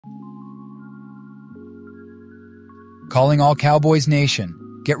Calling all Cowboys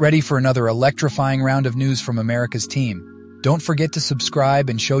Nation, get ready for another electrifying round of news from America's team. Don't forget to subscribe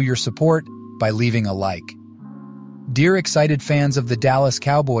and show your support by leaving a like. Dear excited fans of the Dallas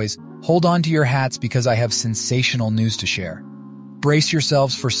Cowboys, hold on to your hats because I have sensational news to share. Brace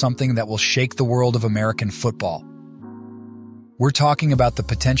yourselves for something that will shake the world of American football. We're talking about the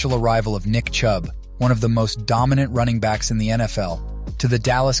potential arrival of Nick Chubb, one of the most dominant running backs in the NFL, to the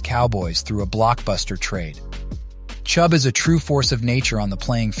Dallas Cowboys through a blockbuster trade. Chubb is a true force of nature on the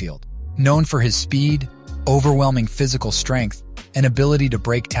playing field, known for his speed, overwhelming physical strength, and ability to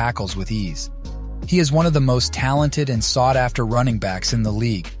break tackles with ease. He is one of the most talented and sought-after running backs in the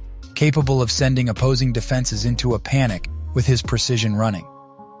league, capable of sending opposing defenses into a panic with his precision running.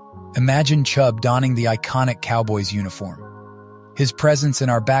 Imagine Chubb donning the iconic Cowboys uniform. His presence in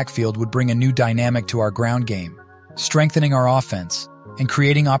our backfield would bring a new dynamic to our ground game, strengthening our offense and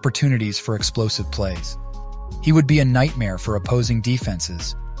creating opportunities for explosive plays. He would be a nightmare for opposing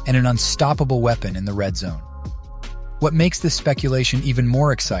defenses and an unstoppable weapon in the red zone. What makes this speculation even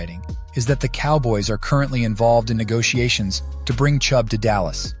more exciting is that the Cowboys are currently involved in negotiations to bring Chubb to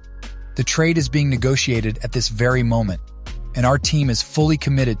Dallas. The trade is being negotiated at this very moment, and our team is fully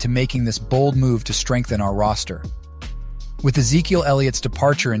committed to making this bold move to strengthen our roster. With Ezekiel Elliott's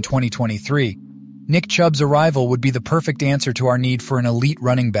departure in 2023, Nick Chubb's arrival would be the perfect answer to our need for an elite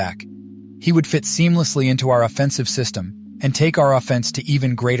running back. He would fit seamlessly into our offensive system and take our offense to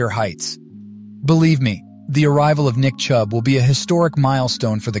even greater heights. Believe me, the arrival of Nick Chubb will be a historic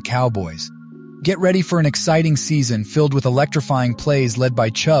milestone for the Cowboys. Get ready for an exciting season filled with electrifying plays led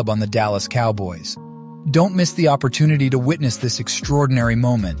by Chubb on the Dallas Cowboys. Don't miss the opportunity to witness this extraordinary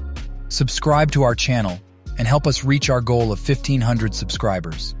moment. Subscribe to our channel and help us reach our goal of 1,500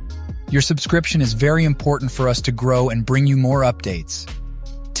 subscribers. Your subscription is very important for us to grow and bring you more updates.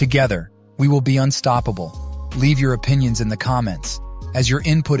 Together, we will be unstoppable. Leave your opinions in the comments, as your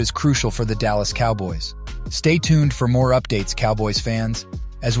input is crucial for the Dallas Cowboys. Stay tuned for more updates, Cowboys fans,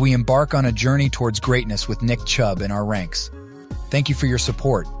 as we embark on a journey towards greatness with Nick Chubb in our ranks. Thank you for your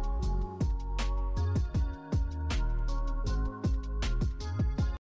support.